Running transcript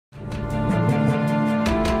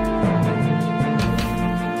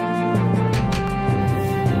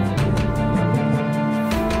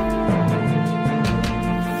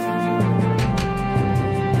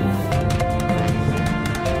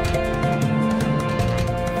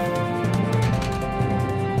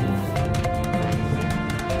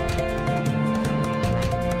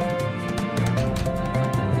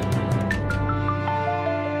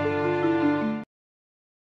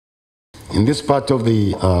In this part of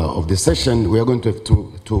the session, we are going to have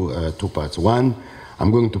two parts. One, I'm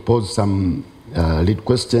going to pose some lead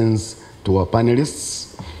questions to our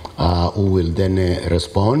panelists, who will then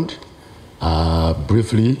respond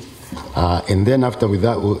briefly. And then after we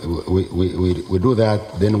do that,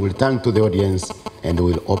 then we'll turn to the audience and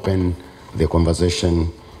we'll open the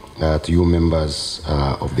conversation to you members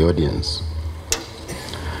of the audience.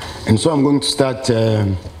 And so I'm going to start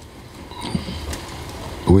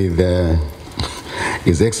with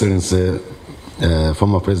His Excellency,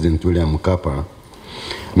 former President William Mkapa,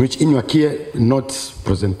 which in your keynote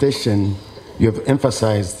presentation, you have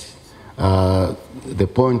emphasized the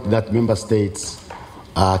point that member states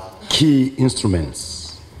are key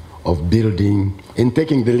instruments of building and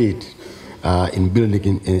taking the lead in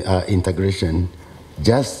building integration,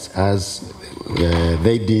 just as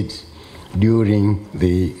they did during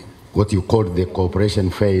what you called the cooperation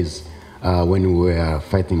phase when we were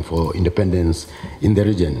fighting for independence in the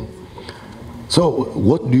region. So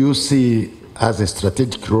what do you see as a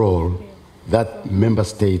strategic role that member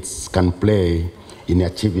states can play in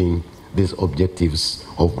achieving these objectives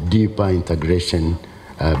of deeper integration,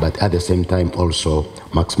 but at the same time also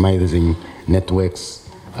maximizing networks,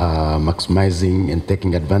 maximizing and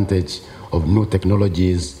taking advantage of new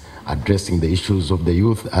technologies, addressing the issues of the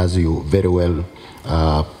youth, as you very well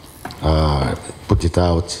put it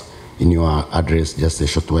out in your address just a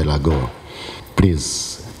short while ago.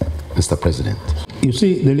 Please, Mr. President. You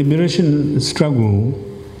see, the liberation struggle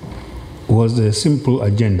was a simple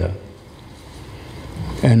agenda,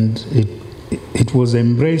 and it was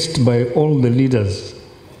embraced by all the leaders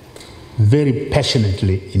very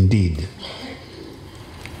passionately indeed.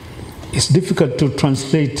 It's difficult to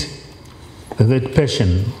translate that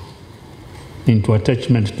passion into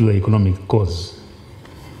attachment to the economic cause.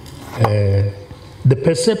 The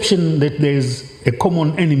perception that there is a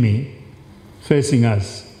common enemy facing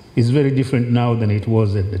us is very different now than it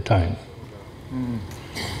was at the time.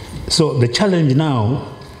 So the challenge now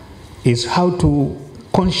is how to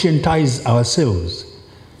conscientize ourselves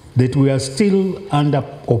that we are still under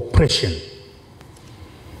oppression.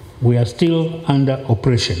 We are still under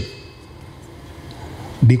oppression.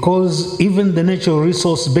 Because even the natural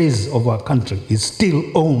resource base of our country is still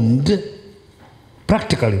owned,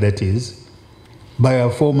 practically that is, by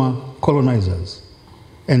our former colonizers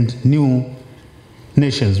and new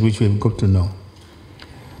nations which we've got to know.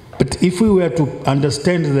 But if we were to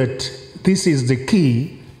understand that this is the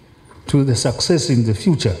key to the success in the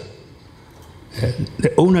future,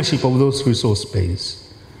 the ownership of those resource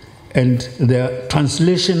base and their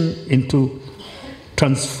translation into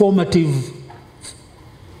transformative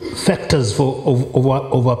factors of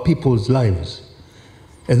our people's lives,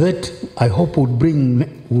 that I hope would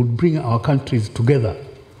bring our countries together,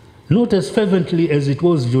 not as fervently as it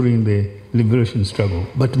was during the liberation struggle,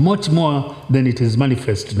 but much more than it is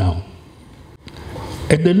manifest now.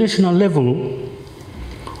 At the national level,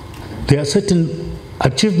 there are certain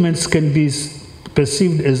achievements can be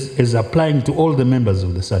perceived as applying to all the members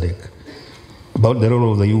of the SADC, about the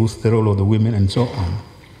role of the youth, the role of the women, and so on.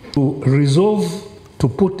 To resolve to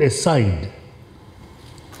put aside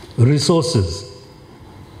resources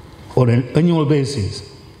on an annual basis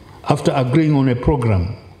after agreeing on a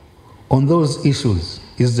program on those issues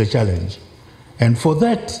is the challenge. And for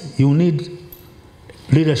that, you need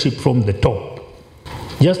leadership from the top.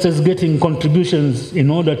 Just as getting contributions in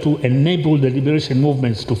order to enable the liberation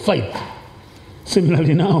movements to fight,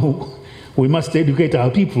 similarly now, we must educate our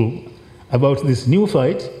people about this new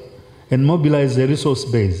fight and mobilize the resource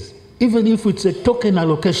base, even if it's a token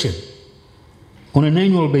allocation on an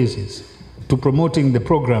annual basis, to promoting the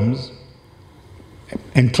programs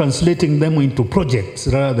and translating them into projects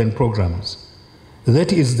rather than programs.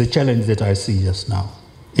 That is the challenge that I see just now,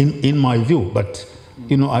 in my view. But,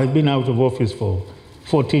 you know, I've been out of office for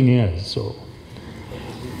 14 years, so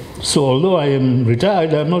although I am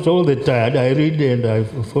retired, I'm not all that tired. I read and I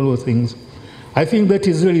follow things. I think that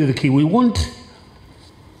is really the key. We want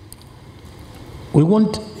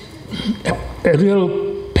a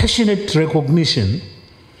real passionate recognition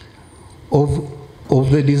of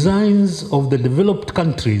the designs of the developed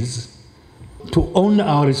countries to own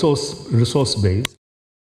our resource base,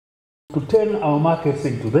 to turn our markets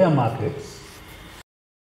into their markets,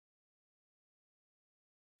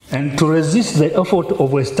 and to resist the effort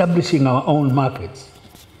of establishing our own markets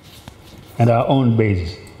and our own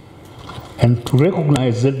base, and to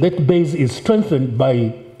recognize that that base is strengthened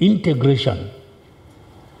by integration,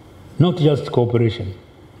 not just cooperation.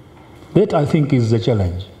 That, I think, is the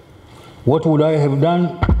challenge. What would I have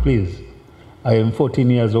done? Please, I am 14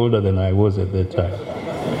 years older than I was at that time.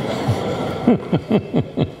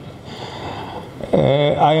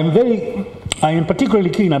 I am particularly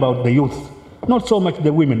keen about the youth, not so much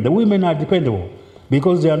the women. The women are dependable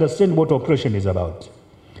because they understand what oppression is about.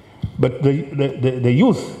 But the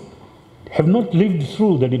youth have not lived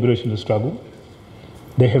through the liberation struggle.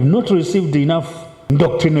 They have not received enough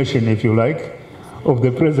indoctrination, if you like, of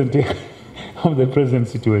the present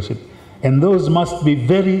situation. And those must be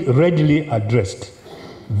very readily addressed,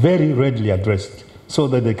 so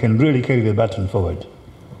that they can really carry the baton forward.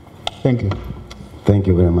 Thank you. Thank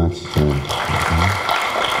you very much.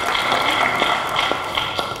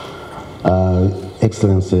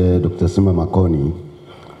 Excellency Dr. Simba Makoni,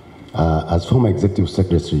 as former Executive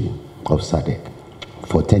Secretary of SADC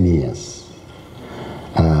for 10 years,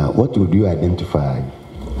 what would you identify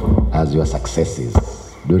as your successes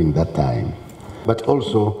during that time? But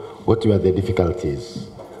also, what were the difficulties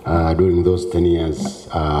during those 10 years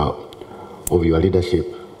of your leadership?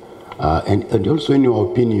 And also, in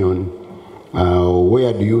your opinion,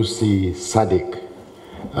 where do you see SADC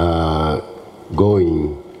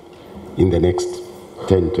going in the next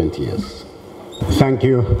 10, 20 years? Thank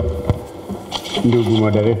you, ndugu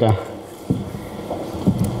moderator.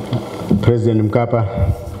 President Mkapa,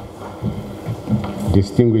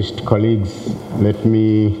 distinguished colleagues, let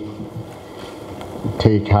me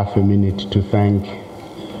take half a minute to thank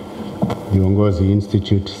the Uongozi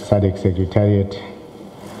Institute, SADC Secretariat,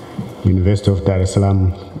 University of Dar es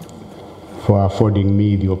Salaam, for affording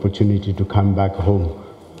me the opportunity to come back home.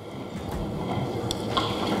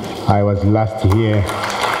 I was last here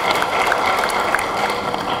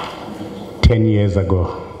 10 years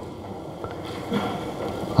ago.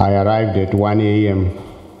 I arrived at 1 a.m.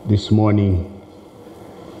 this morning,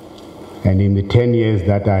 and in the 10 years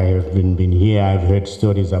that I have been here, I've heard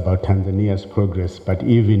stories about Tanzania's progress, but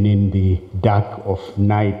even in the dark of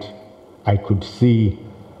night, I could see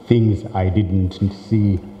things I didn't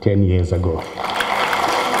see 10 years ago.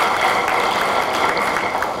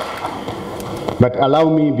 But allow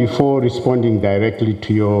me, before responding directly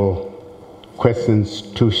to your questions,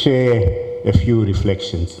 to share a few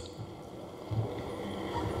reflections.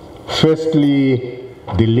 Firstly,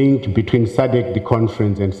 the link between SADC, the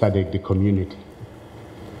conference, and SADC, the community.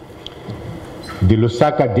 The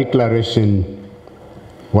Lusaka Declaration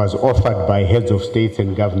was offered by heads of states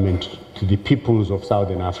and government to the peoples of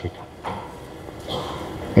Southern Africa.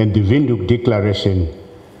 And the Windhoek Declaration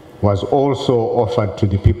was also offered to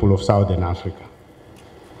the people of Southern Africa.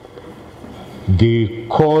 The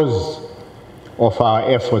cause of our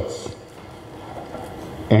efforts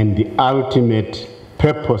and the ultimate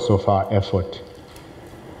purpose of our effort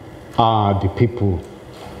are the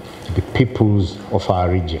peoples of our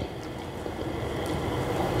region.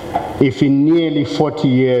 If in nearly 40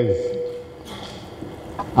 years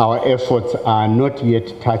our efforts are not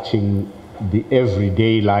yet touching the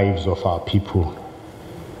everyday lives of our people,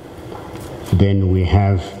 then we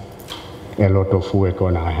have a lot of work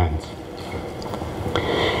on our hands.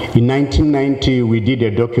 In 1990, we did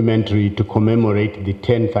a documentary to commemorate the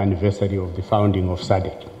 10th anniversary of the founding of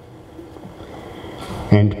SADC.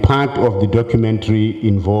 And part of the documentary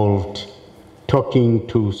involved talking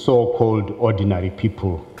to so-called ordinary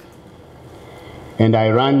people. And I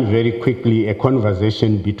ran very quickly a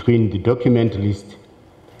conversation between the documentalist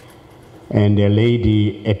and a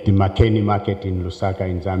lady at the Makoni market in Lusaka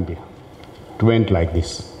in Zambia. It went like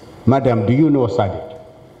this: "Madam, do you know SADC?"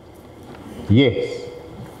 "Yes."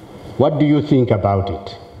 "What do you think about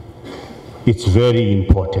it?" "It's very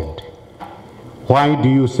important." "Why do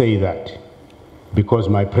you say that?" "Because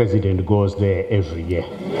my president goes there every year."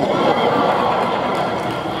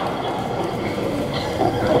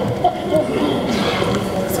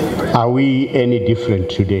 Are we any different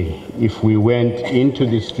today? If we went into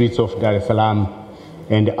the streets of Dar es Salaam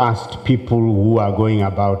and asked people who are going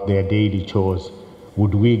about their daily chores,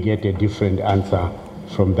 would we get a different answer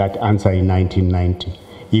from that answer in 1990?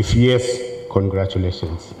 If yes,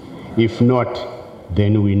 congratulations. If not,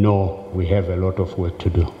 then we know we have a lot of work to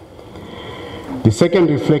do. The second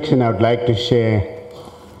reflection I would like to share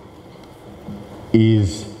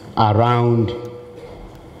is around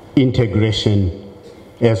integration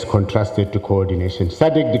as contrasted to coordination.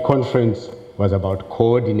 SADC, the conference, was about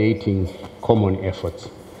coordinating common efforts.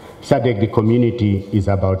 SADC, the community, is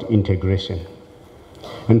about integration.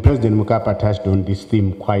 And President Mkapa touched on this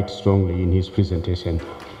theme quite strongly in his presentation.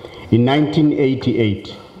 In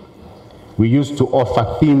 1988, we used to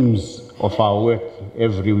offer themes of our work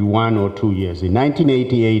every 1 or 2 years. In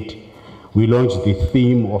 1988, we launched the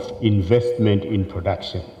theme of investment in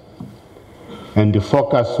production. And the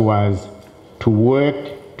focus was to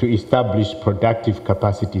work to establish productive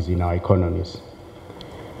capacities in our economies.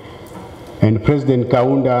 And President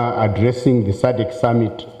Kaunda, addressing the SADC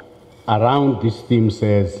summit around this theme,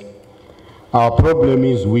 says, our problem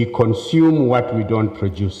is we consume what we don't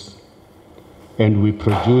produce, and we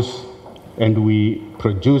produce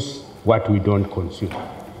what we don't consume.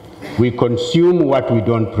 We consume what we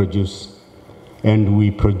don't produce, and we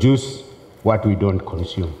produce what we don't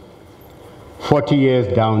consume. 40 years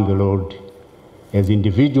down the road, as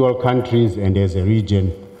individual countries and as a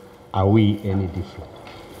region, are we any different?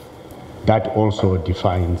 That also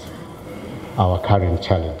defines our current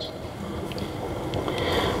challenge.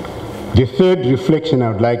 The third reflection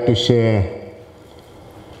I would like to share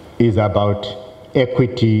is about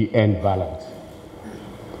equity and balance,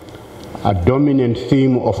 a dominant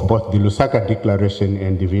theme of both the Lusaka Declaration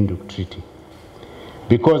and the Windhoek Treaty.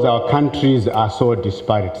 Because our countries are so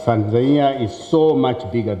disparate. Tanzania is so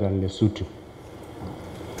much bigger than Lesotho.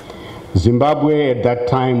 Zimbabwe at that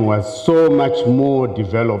time was so much more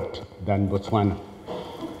developed than Botswana.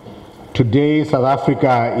 Today, South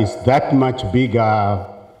Africa is that much bigger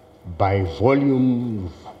by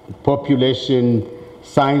volume, population,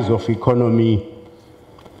 size of economy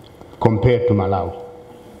compared to Malawi.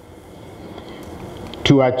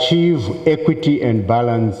 To achieve equity and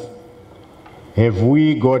balance, have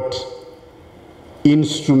we got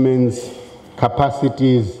instruments,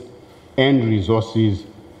 capacities, and resources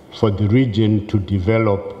for the region to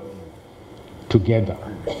develop together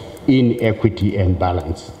in equity and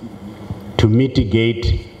balance to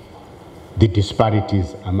mitigate the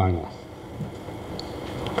disparities among us?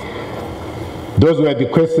 Those were the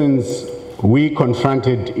questions we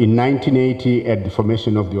confronted in 1980 at the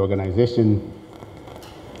formation of the organization.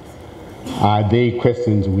 Are they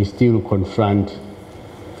questions we still confront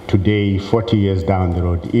today, 40 years down the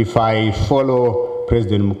road? If I follow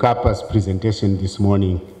President Mkapa's presentation this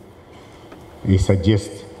morning, he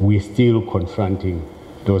suggests we're still confronting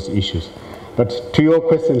those issues. But to your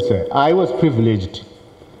question, sir, I was privileged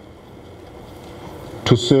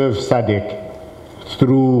to serve SADC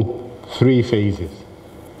through 3 phases.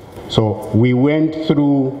 So we went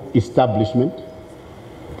through establishment,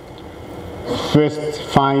 first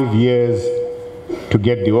 5 years to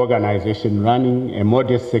get the organization running, a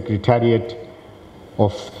modest secretariat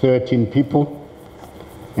of 13 people,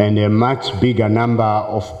 and a much bigger number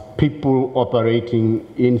of people operating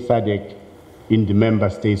in SADC in the member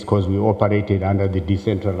states, because we operated under the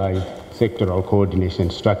decentralized sectoral coordination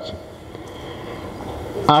structure.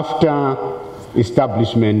 After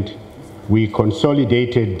establishment, we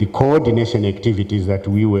consolidated the coordination activities that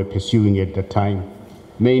we were pursuing at the time,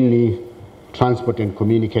 mainly transport and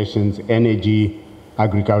communications, energy,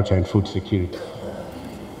 agriculture, and food security.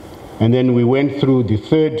 And then we went through the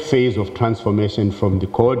 3rd phase of transformation from the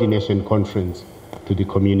coordination conference to the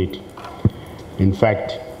community. In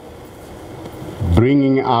fact,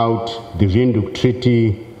 bringing out the Windhoek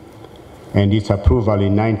Treaty and its approval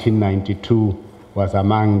in 1992 was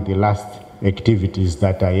among the last activities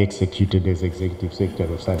that I executed as Executive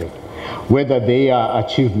Secretary of SADC. Whether they are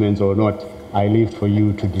achievements or not, I leave for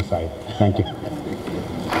you to decide. Thank you.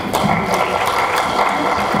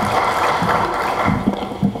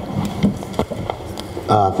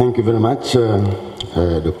 Thank you very much,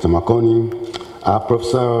 Dr. Makoni.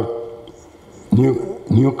 Professor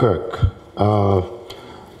Nieuwerk,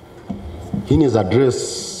 in his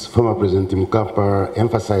address, former President Mkapa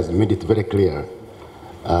emphasized, made it very clear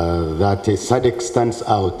that SADC stands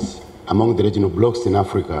out among the regional blocs in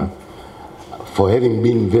Africa for having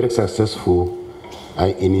been very successful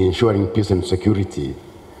in ensuring peace and security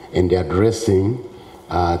and addressing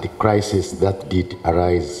the crisis that did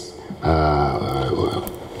arise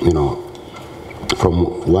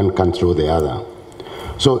from one country or the other.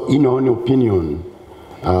 So in your own opinion,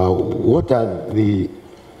 what are the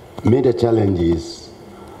major challenges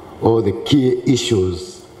or the key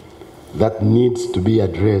issues that needs to be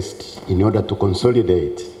addressed in order to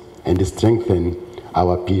consolidate and strengthen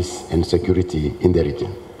our peace and security in the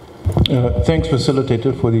region? Thanks,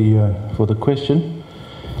 facilitator, for the question.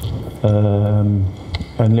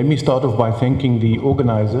 And let me start off by thanking the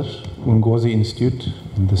organizers, Ngozi Institute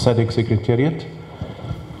and the SADC Secretariat,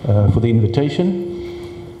 for the invitation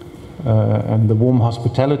and the warm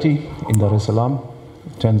hospitality in Dar es Salaam,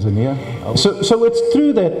 Tanzania. So it's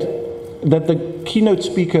true that the keynote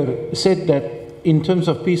speaker said that in terms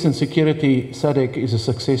of peace and security, SADC is a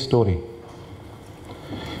success story.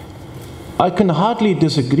 I can hardly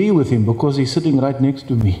disagree with him because he's sitting right next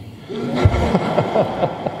to me.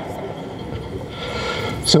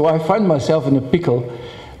 So I find myself in a pickle,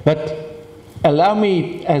 but allow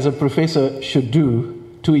me, as a professor should do,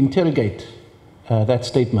 to interrogate that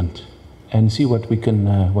statement and see what we can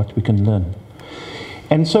learn.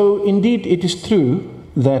 And so, indeed, it is true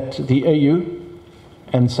that the AU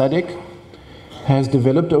and SADC has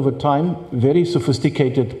developed over time very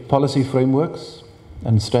sophisticated policy frameworks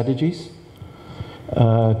and strategies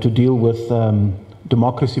to deal with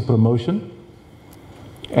democracy promotion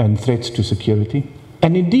and threats to security.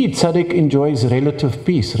 And indeed, SADC enjoys relative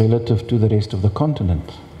peace relative to the rest of the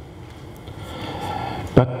continent.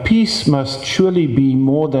 But peace must surely be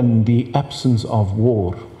more than the absence of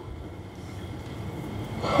war.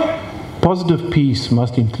 Positive peace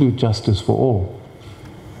must include justice for all.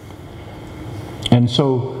 And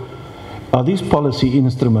so, are these policy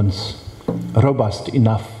instruments robust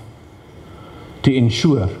enough to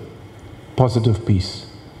ensure positive peace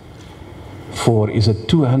for, is it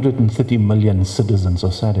 230 million citizens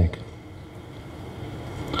of SADC?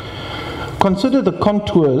 Consider the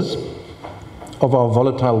contours of our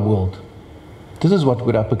volatile world. This is what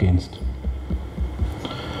we're up against.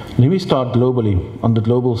 Let me start globally, on the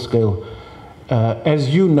global scale.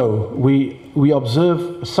 As you know, we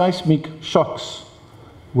observe seismic shocks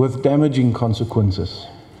with damaging consequences.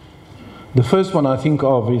 The first one I think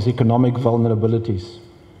of is economic vulnerabilities.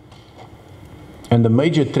 And the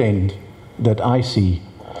major trend that I see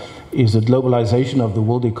is the globalization of the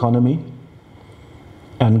world economy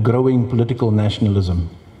and growing political nationalism,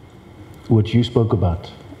 which you spoke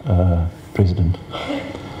about, President.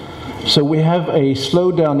 So we have a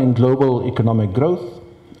slowdown in global economic growth,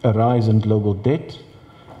 a rise in global debt,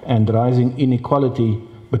 and rising inequality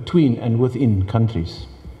between and within countries.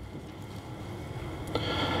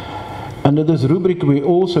 Under this rubric, we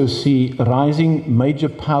also see rising major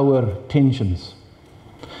power tensions.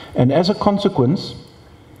 And as a consequence,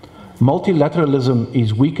 multilateralism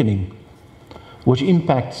is weakening, which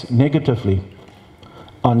impacts negatively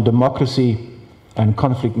on democracy and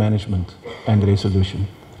conflict management and resolution.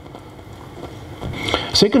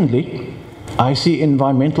 Secondly, I see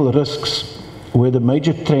environmental risks where the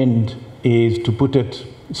major trend is, to put it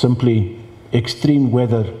simply, extreme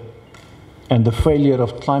weather and the failure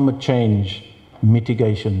of climate change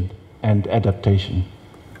mitigation and adaptation.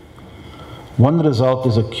 One result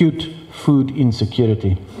is acute food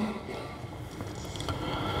insecurity.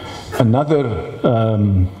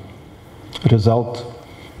 Another result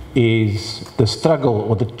is the struggle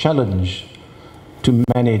or the challenge to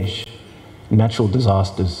manage natural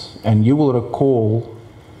disasters. And you will recall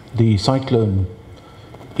the cyclone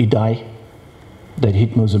Idai that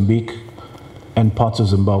hit Mozambique and parts of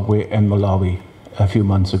Zimbabwe and Malawi a few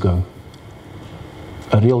months ago.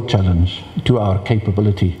 A real challenge to our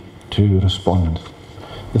capability to respond.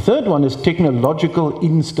 The third one is technological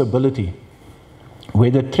instability,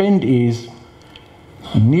 where the trend is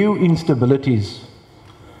new instabilities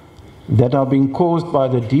that are being caused by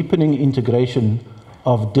the deepening integration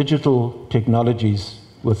of digital technologies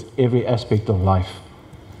with every aspect of life.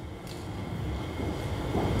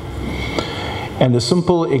 And a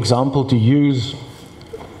simple example to use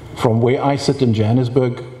from where I sit in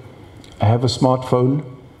Johannesburg, I have a smartphone,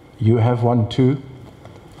 you have one too.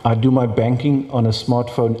 I do my banking on a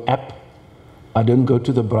smartphone app. I don't go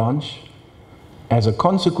to the branch. As a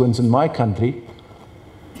consequence, in my country,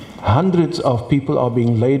 hundreds of people are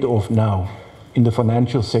being laid off now in the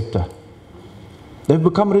financial sector. They've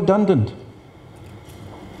become redundant.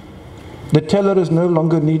 The teller is no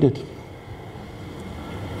longer needed.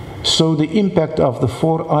 So the impact of the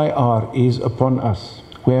 4IR is upon us.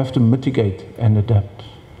 We have to mitigate and adapt.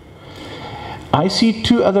 I see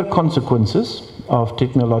two other consequences of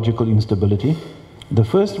technological instability. The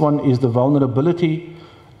first one is the vulnerability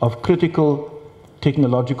of critical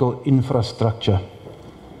technological infrastructure,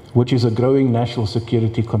 which is a growing national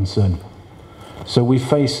security concern. So we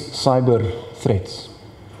face cyber threats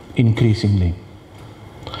increasingly.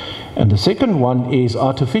 And the second one is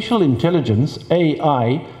artificial intelligence,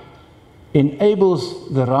 AI, enables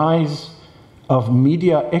the rise of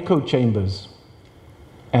media echo chambers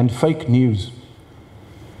and fake news.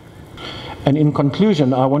 And in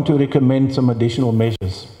conclusion, I want to recommend some additional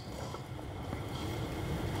measures.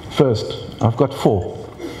 First, I've got 5.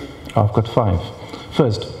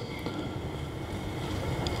 First,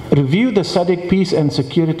 review the SADC peace and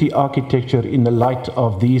security architecture in the light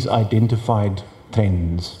of these identified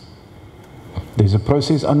trends. There's a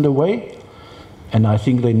process underway, and I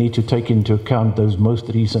think they need to take into account those most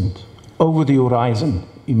recent, over the horizon,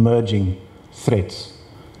 emerging threats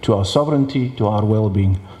to our sovereignty, to our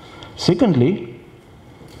well-being. Secondly,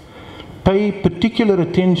 pay particular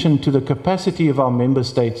attention to the capacity of our member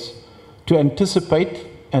states to anticipate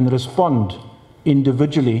and respond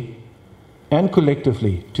individually and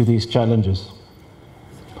collectively to these challenges.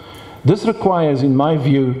 This requires, in my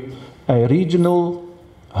view, a regional,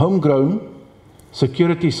 homegrown,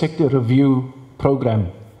 security sector review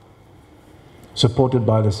program supported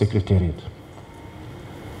by the Secretariat.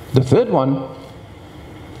 The third one,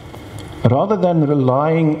 rather than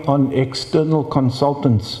relying on external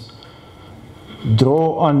consultants,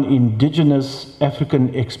 draw on indigenous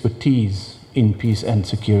African expertise in peace and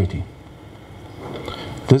security.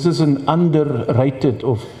 This is an underrated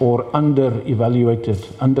or under-evaluated,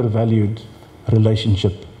 undervalued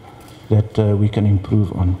relationship that we can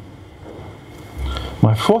improve on.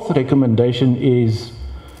 My fourth recommendation is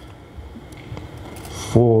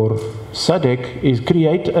for SADC is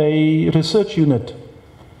create a research unit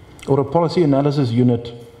or a policy analysis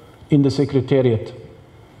unit in the Secretariat,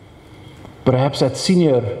 perhaps at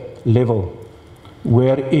senior level,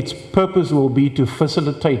 where its purpose will be to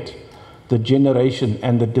facilitate the generation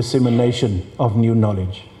and the dissemination of new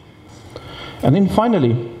knowledge. And then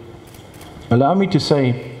finally, allow me to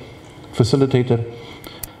say, facilitator,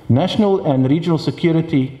 national and regional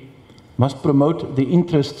security must promote the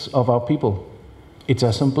interests of our people. It's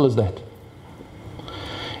as simple as that.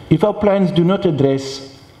 If our plans do not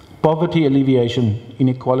address poverty alleviation,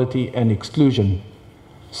 inequality and exclusion,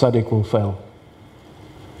 SADC will fail.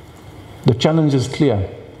 The challenge is clear.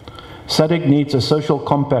 SADC needs a social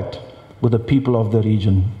compact with the people of the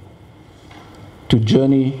region to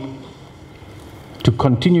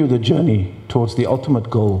continue the journey towards the ultimate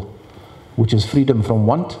goal, which is freedom from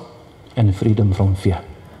want and freedom from fear.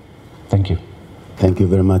 Thank you. Thank you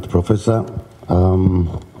very much, Professor.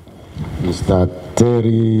 Mr.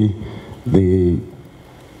 Teri, the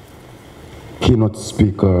keynote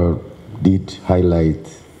speaker, did highlight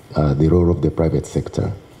the role of the private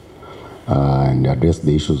sector and address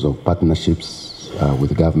the issues of partnerships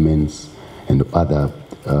with governments and other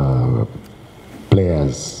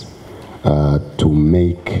players to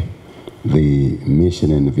make the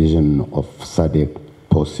mission and vision of SADC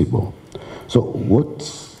possible. So what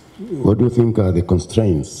do you think are the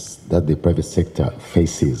constraints that the private sector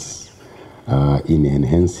faces in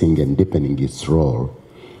enhancing and deepening its role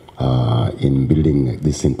in building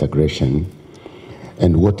this integration?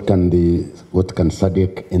 And what can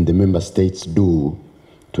SADC and the member states do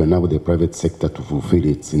to enable the private sector to fulfill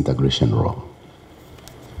its integration role?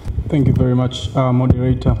 Thank you very much,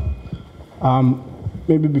 moderator.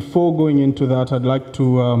 Maybe before going into that, I'd like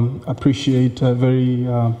to appreciate a very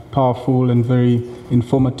powerful and very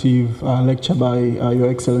informative lecture by Your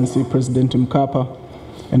Excellency President Mkapa,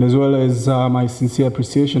 and as well as my sincere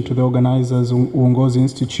appreciation to the organizers, Uongozi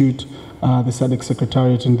Institute, the SADC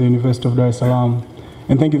Secretariat, and the University of Dar es Salaam.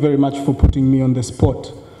 And thank you very much for putting me on the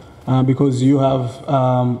spot, because you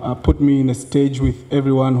have put me in a stage with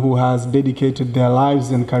everyone who has dedicated their lives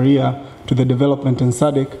and career to the development in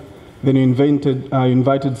SADC. Then you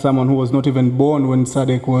invited someone who was not even born when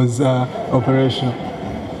SADC was operational.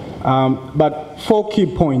 But 4 key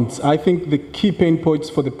points. I think the key pain points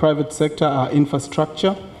for the private sector are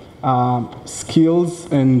infrastructure,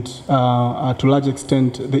 skills, and to a large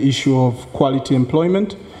extent the issue of quality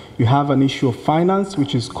employment. You have an issue of finance,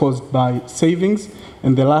 which is caused by savings.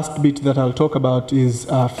 And the last bit that I'll talk about is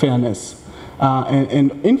fairness.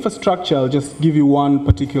 And infrastructure, I'll just give you one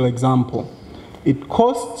particular example. It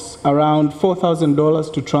costs around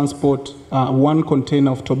 $4,000 to transport 1 container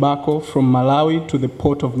of tobacco from Malawi to the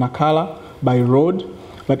port of Nacala by road.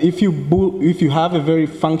 But if you have a very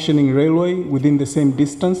functioning railway within the same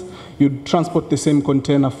distance, you transport the same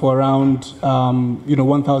container for around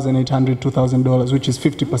 $1,800, $2,000, which is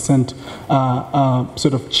 50%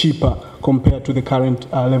 sort of cheaper compared to the current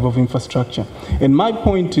level of infrastructure. And my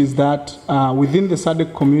point is that within the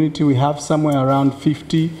SADC community, we have somewhere around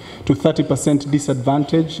 50 to 30%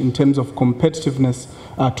 disadvantage in terms of competitiveness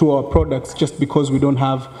to our products, just because we don't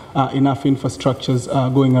have enough infrastructures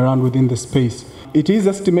going around within the space. It is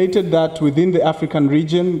estimated that within the African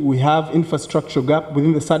region, we have infrastructure gap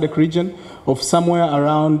within the SADC region of somewhere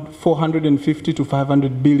around 450 to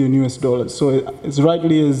 500 billion US dollars. So as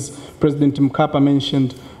rightly as President Mkapa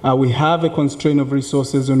mentioned, we have a constraint of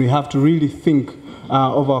resources, and we have to really think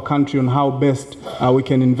of our country on how best we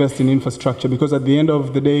can invest in infrastructure, because at the end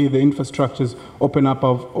of the day, the infrastructures open up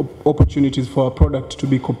opportunities for our product to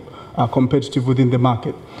be competitive within the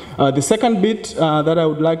market. The second bit that I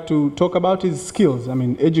would like to talk about is skills. I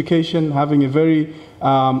mean, education, having a very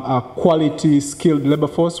quality skilled labor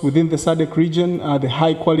force within the SADC region. The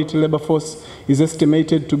high quality labor force is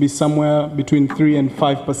estimated to be somewhere between 3 and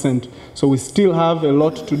 5%. So we still have a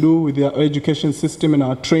lot to do with our education system and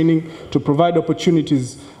our training to provide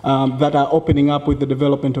opportunities that are opening up with the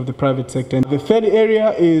development of the private sector. And the third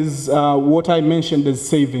area is what I mentioned as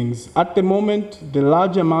savings. At the moment, the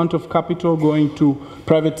large amount of capital going to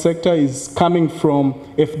private sector is coming from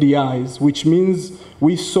FDIs, which means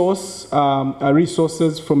we source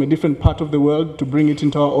resources from a different part of the world to bring it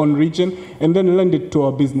into our own region and then lend it to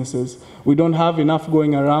our businesses. We don't have enough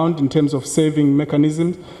going around in terms of saving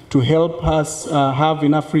mechanisms to help us have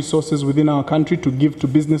enough resources within our country to give to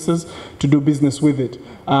businesses to do business with it.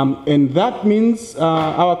 And that means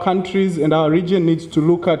our countries and our region needs to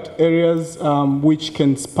look at areas which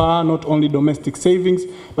can spur not only domestic savings,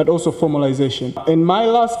 but also formalization. And my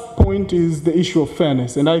last point is the issue of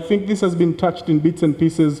fairness. And I think this has been touched in bits and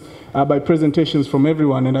pieces by presentations from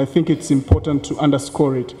everyone, and I think it's important to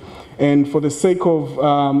underscore it. And for the sake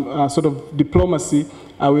of sort of diplomacy,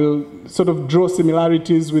 I will sort of draw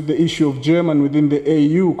similarities with the issue of Germany within the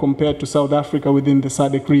AU compared to South Africa within the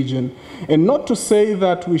SADC region. And not to say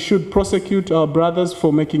that we should prosecute our brothers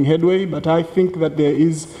for making headway, but I think that there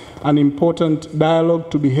is an important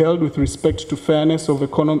dialogue to be held with respect to fairness of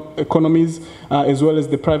economies as well as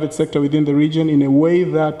the private sector within the region in a way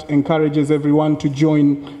that encourages everyone to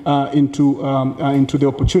join into the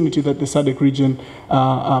opportunity that the SADC region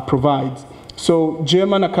provides. So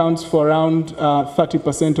Germany accounts for around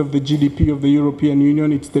 30% of the GDP of the European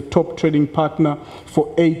Union. It's the top trading partner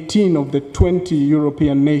for 18 of the 20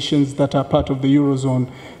 European nations that are part of the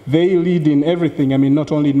Eurozone. They lead in everything, I mean,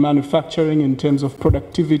 not only in manufacturing, in terms of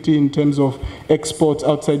productivity, in terms of exports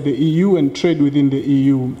outside the EU and trade within the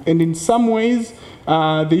EU. And in some ways,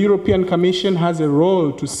 the European Commission has a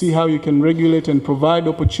role to see how you can regulate and provide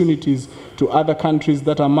opportunities to other countries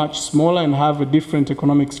that are much smaller and have a different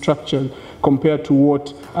economic structure compared to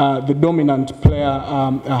what the dominant player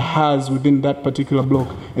has within that particular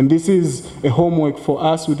bloc. And this is a homework for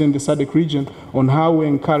us within the SADC region on how we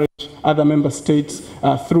encourage other member states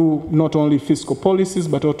through not only fiscal policies,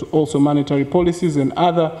 but also monetary policies and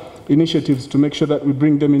other initiatives to make sure that we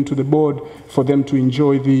bring them into the board for them to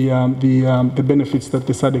enjoy the benefits that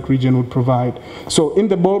the SADC region would provide. So in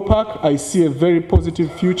the ballpark, I see a very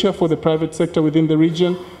positive future for the private sector within the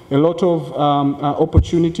region, a lot of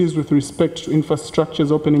opportunities with respect to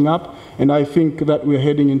infrastructures opening up, and I think that we're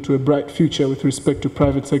heading into a bright future with respect to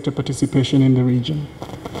private sector participation in the region.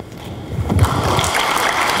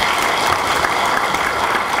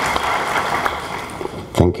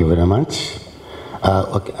 Thank you very much.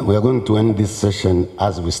 Okay, we are going to end this session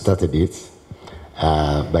as we started it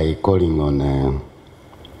by calling on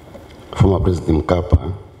former President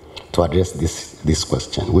Mkapa to address this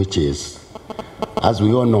question, which is, as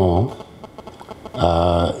we all know,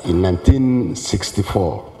 in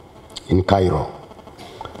 1964 in Cairo,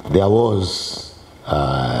 there was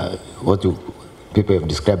what people have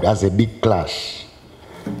described as a big clash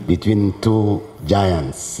between two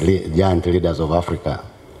giant leaders of Africa.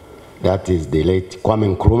 That is the late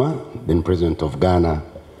Kwame Nkrumah, then President of Ghana,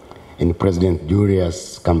 and President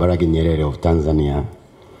Julius Kambarage Nyerere of Tanzania,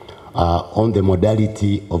 on the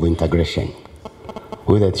modality of integration,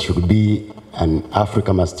 whether it should be an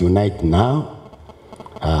Africa must unite now,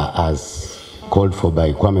 as called for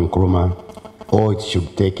by Kwame Nkrumah, or it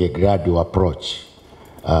should take a gradual approach,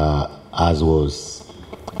 as was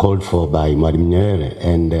called for by Mwalimu Nyerere.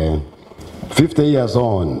 And 50 years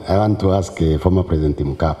on, I want to ask former President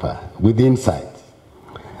Mkapa, with insight,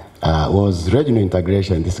 was regional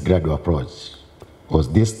integration this gradual approach?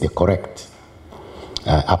 Was this the correct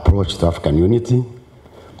approach to African unity?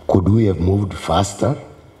 Could we have moved faster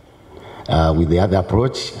with the other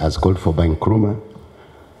approach as called for by Nkrumah?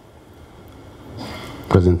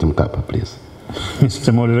 President Mkapa, please.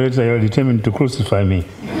 Mr. Moderator, you are determined to crucify me.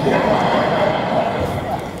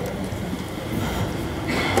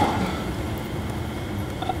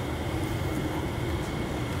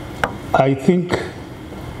 I think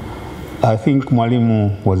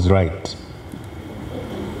Mwalimu was right.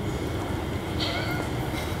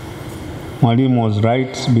 Mwalimu was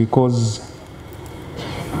right because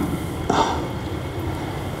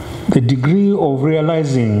the degree of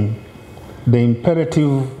realizing the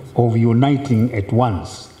imperative of uniting at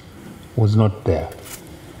once was not there.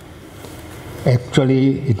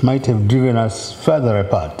 Actually, it might have driven us further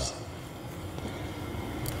apart.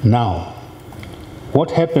 Now, what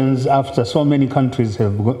happens after so many countries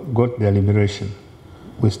have got their liberation?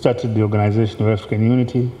 We started the Organization of African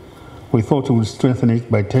Unity. We thought we would strengthen it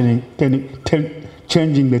by changing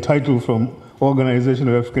the title from Organization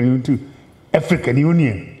of African Unity African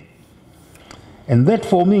Union. And that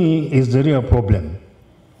for me is the real problem.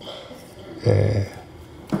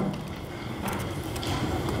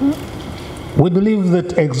 We believe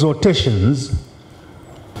that exhortations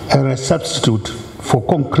are a substitute for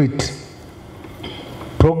concrete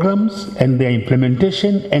programs and their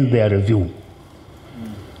implementation and their review.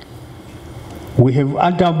 We have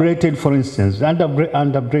underrated, for instance,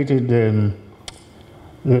 underrated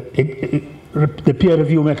the peer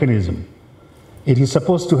review mechanism. It is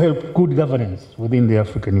supposed to help good governance within the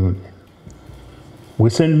African Union. We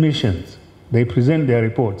send missions, they present their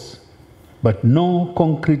reports, but no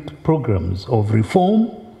concrete programs of reform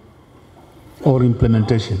or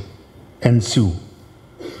implementation ensue.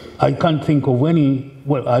 I can't think of any,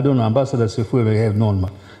 well, I don't know, Ambassador Sefue may have known,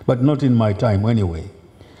 but not in my time anyway.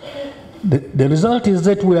 The result is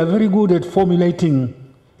that we are very good at formulating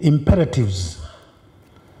imperatives,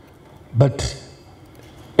 but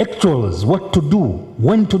actuals, what to do,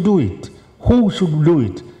 when to do it, who should do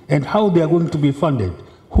it, and how they are going to be funded,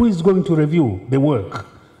 who is going to review the work,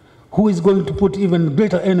 who is going to put even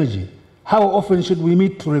greater energy, how often should we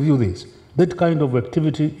meet to review this? That kind of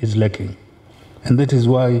activity is lacking. And that is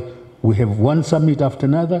why we have one summit after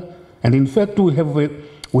another, and in fact we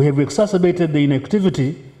have exacerbated the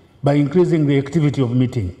inactivity by increasing the activity of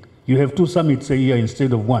meeting. You have 2 summits a year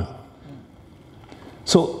instead of 1.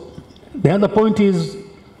 So the other point is,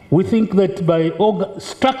 we think that by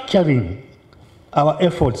structuring our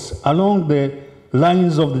efforts along the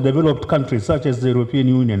lines of the developed countries, such as the European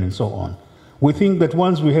Union and so on, we think that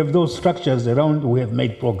once we have those structures around, we have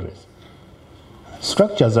made progress.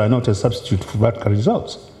 Structures are not a substitute for practical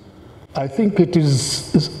results. I think it is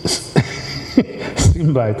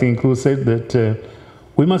Simba, I think, who said that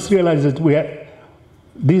we must realize that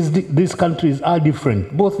these countries are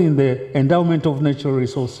different, both in the endowment of natural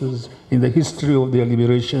resources, in the history of their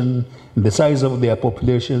liberation, in the size of their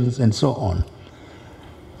populations, and so on.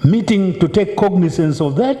 Meeting to take cognizance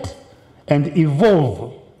of that and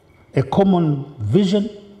evolve a common vision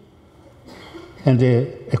and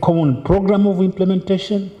a common program of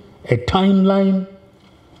implementation, a timeline,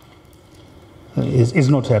 is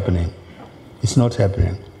not happening. It's not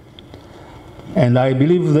happening. And I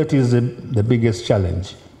believe that is the biggest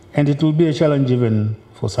challenge. And it will be a challenge even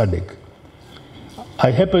for SADC. I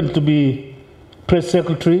happened to be press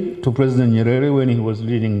secretary to President Nyerere when he was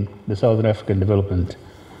leading the Southern African development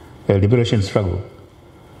liberation struggle.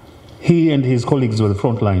 He and his colleagues were the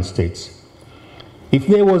frontline states. If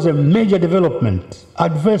there was a major development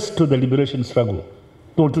adverse to the liberation struggle,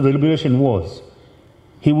 or to the liberation wars,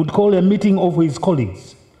 he would call a meeting of his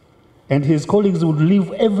colleagues, and his colleagues would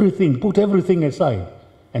leave everything, put everything aside,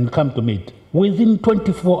 and come to meet within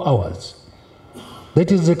 24 hours.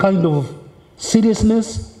 That is the kind of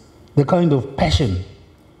seriousness, the kind of passion,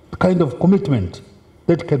 the kind of commitment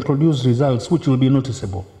that can produce results which will be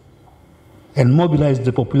noticeable and mobilize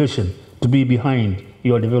the population to be behind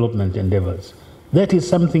your development endeavors. That is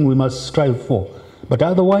something we must strive for. But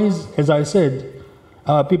otherwise, as I said,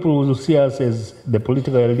 our people will see us as the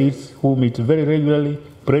political elites who meet very regularly,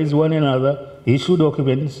 praise one another, issue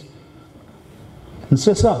documents, and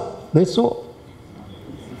say, sir, that's all.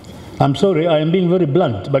 I'm sorry, I am being very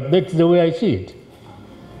blunt, but that's the way I see it.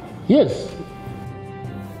 Yes.